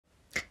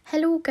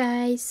Hello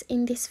guys,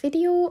 in this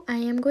video I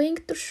am going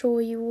to show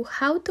you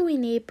how to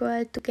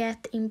enable to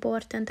get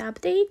important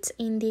updates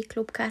in the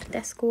Clubcard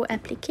Tesco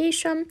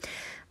application.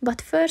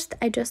 But first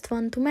I just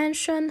want to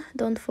mention,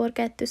 don't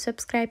forget to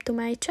subscribe to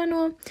my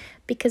channel,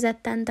 because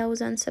at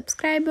 10,000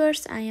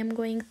 subscribers I am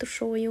going to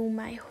show you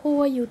my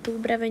whole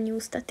YouTube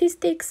revenue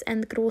statistics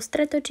and growth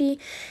strategy,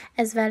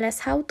 as well as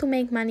how to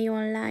make money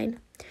online.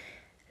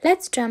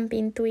 Let's jump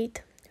into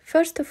it.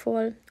 First of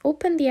all,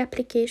 open the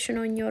application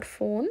on your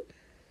phone.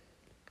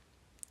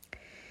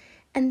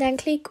 And then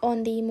click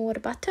on the More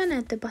button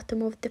at the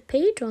bottom of the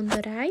page on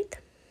the right.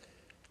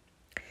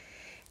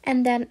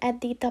 And then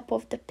at the top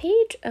of the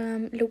page,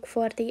 look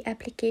for the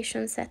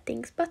Application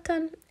Settings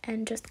button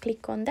and just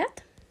click on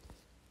that.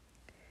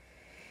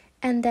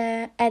 And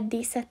at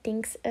the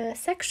Settings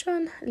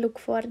section, look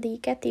for the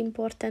Get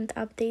Important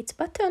Updates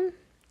button.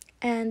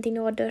 And in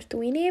order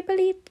to enable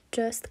it,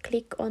 just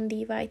click on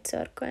the white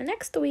circle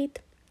next to it.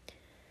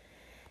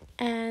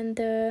 And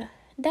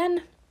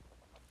then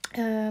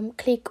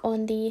click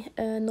on the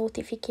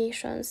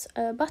Notifications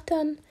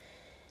button,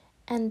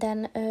 and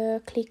then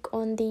click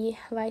on the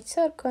white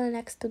circle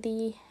next to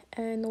the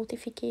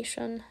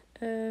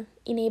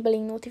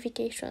Enabling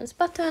Notifications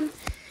button.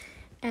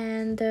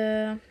 And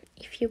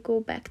if you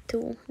go back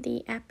to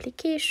the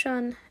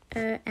application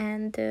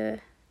and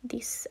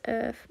this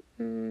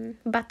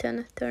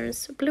button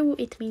turns blue,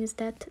 it means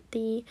that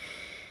the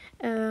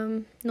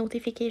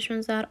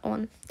notifications are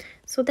on.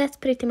 So that's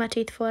pretty much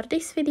it for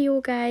this video,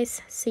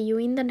 guys. See you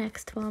in the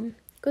next one.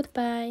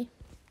 Goodbye.